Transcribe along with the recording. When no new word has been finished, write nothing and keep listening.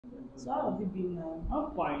So how have you been now?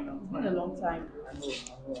 I'm fine. I'm It's been a fine. long time.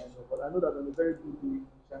 But I know that on a very good day, we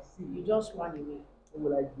shall see. You just ran away. What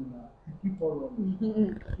will I do now? Keep on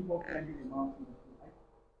running. Keep on climbing the mountain.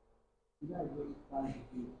 I just stand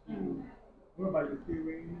here. What about your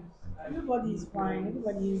parents? Everybody is fine.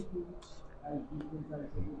 Everybody is good.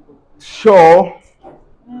 Sure.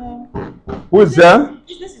 Who is Business, there?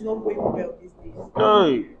 business is not going well these days.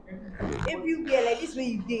 Hey. Everywhere like this way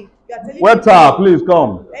you did. You are telling Waiter, please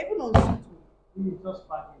come. even on suit. It's just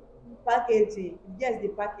packing. Packaging. Yes, the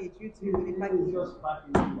package. You too. The package. Just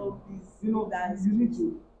packing. Oh, please. You know, That's you need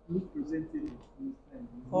to look presentable.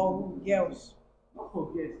 for who? Girls. Not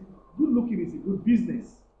forget, good looking is a good business.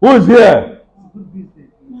 Who is here? It's a good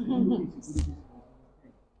business. Good looking is a good business.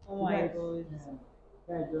 Oh my God.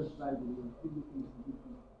 Guy just by the way. Good looking is a good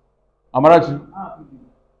business. Amarachi. How have you been?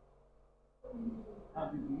 How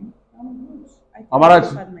have you been? I'm good. I think Amarachi. I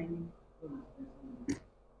just had my name.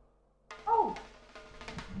 Oh,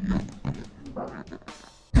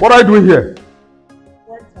 What are you doing here?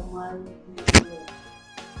 what am I?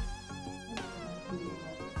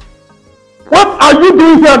 What are you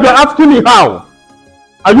doing here? They're asking me how.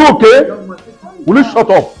 Are you okay? Will you shut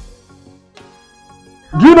up?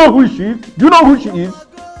 Do you know who she is? Do you know who she is?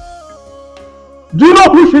 Do you know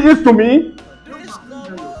who she is to me?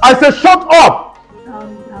 I said shut up.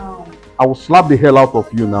 Calm down. I will slap the hell out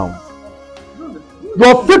of you now.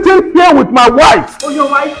 You're sitting here with my wife. Oh, your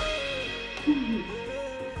wife?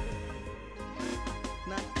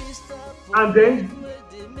 And then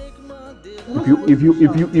If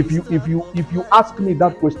you ask me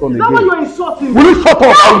that question now again, you're insulting will you shut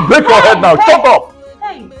up? I will break your head now. Shut up.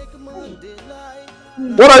 Hey,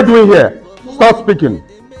 What are you doing here? Stop speaking.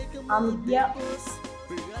 I'm here.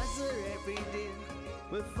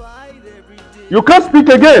 You can't speak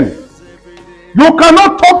again. You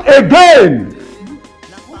cannot talk again.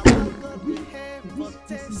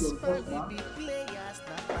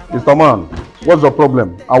 Mr. Man, what's your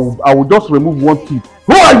problem? I will just remove one teeth.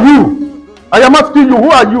 Who are you? I am asking you, who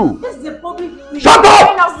are you? This is a public place. Shut up!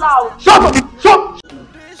 Crying out loud. Shut up! Shut!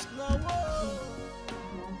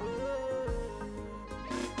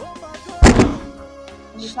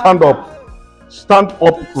 Stand up. Stand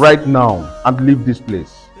up right now and leave this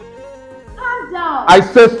place. Calm down. I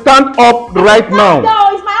say stand up right Calm now.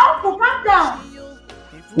 down. It's my uncle. Calm down.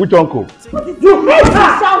 Which uncle? You hate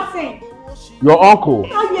her shouting. Your uncle.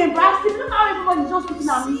 How you embarrassing? Look how everybody's just looking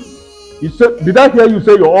at me. You said, did I hear you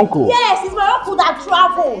say your uncle? Yes, it's my uncle that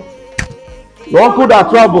traveled. Your uncle that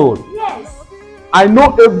traveled. Yes. I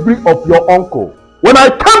know every of your uncle. When I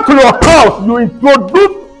come to your house, you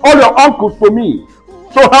introduce all your uncles to me.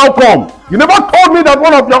 So how come? You never told me that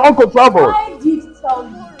one of your uncles traveled. I did tell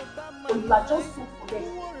you, but you are just so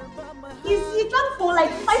forgetful. He traveled for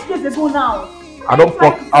like 5 years ago now. I don't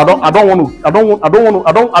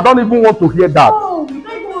even want to hear that. Oh, you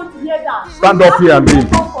don't even want to hear that. Stand up here and leave.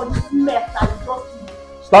 For this mess that you just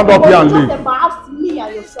did. Stand up here and You just leave. embarrassed me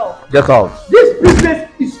and yourself. Get out. this business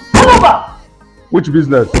is all over. Which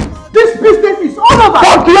business? This business is all over.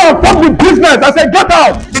 Fuck you and fuck the business. I said get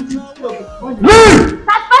out. Leave.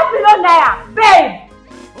 That's 5 million naira, babe.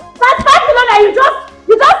 That's 5 million naira.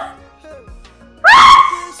 You just.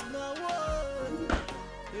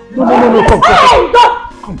 No, come. Hey, don't.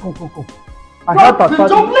 Come. I had that. The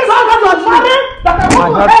jobless man you are married that I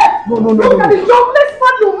want to help. No. Look at the jobless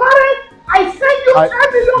man you married. I send you 10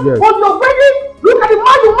 million yes. on your wedding. Look at the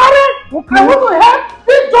man you married. Okay. I want to help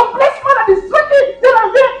this jobless man that is drinking here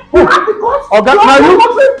and there. Who has the guts? Okay, now you.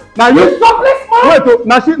 This jobless man. Wait,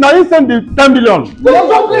 now you send the 10 million. This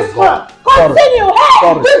jobless man. Continue. Hey.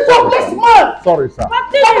 Sorry. This jobless man. Sorry, sir.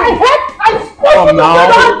 That I hate. I spoke Come to now.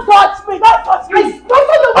 you. Don't touch me. Don't touch I me. spoke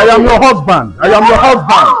to you. I am your husband.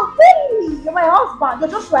 Oh, really? You're my husband.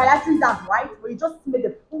 You're just realizing that, right? Or you just made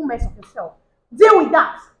a full mess of yourself. Deal with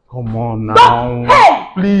that. Come on now. Don't. Hey.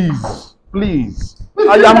 Please. Please,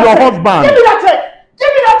 I give me am that your check. husband. Give me that check. Give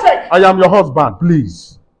me that check. I am your husband.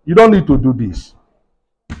 Please. You don't need to do this.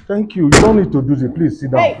 Thank you. You don't need to do this. Please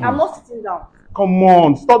sit down. Hey, please. I'm not sitting down. Come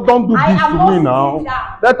on. Stop. Don't do I this am to not me sitting now.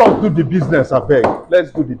 down. Let us do the business, I beg.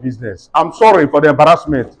 Let's do the business. I'm sorry for the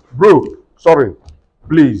embarrassment. Bro, sorry.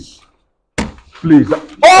 Please.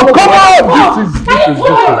 Oh, come on! This is Can you pull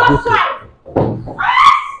my outside?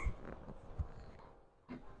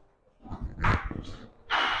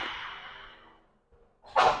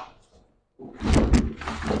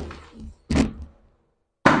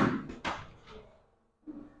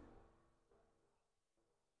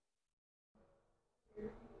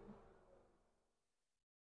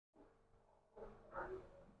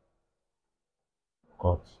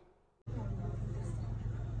 God.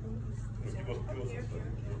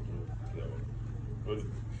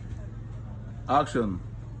 Action.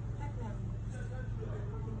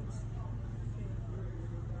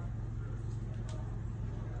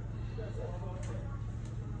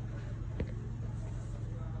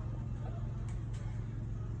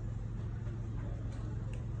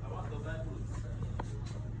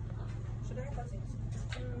 Should I cut it?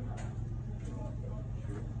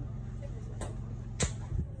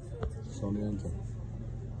 Sonianta.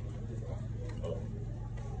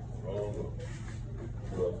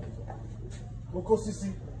 Oko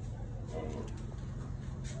Sisi.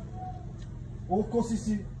 Oko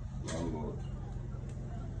Sisi.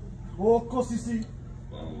 Oko Sisi.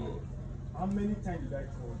 How many times did I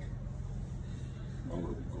call you?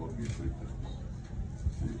 Landlord called me 3 times.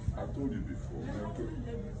 See, I told you before.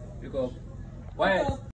 Pick up. Quiet.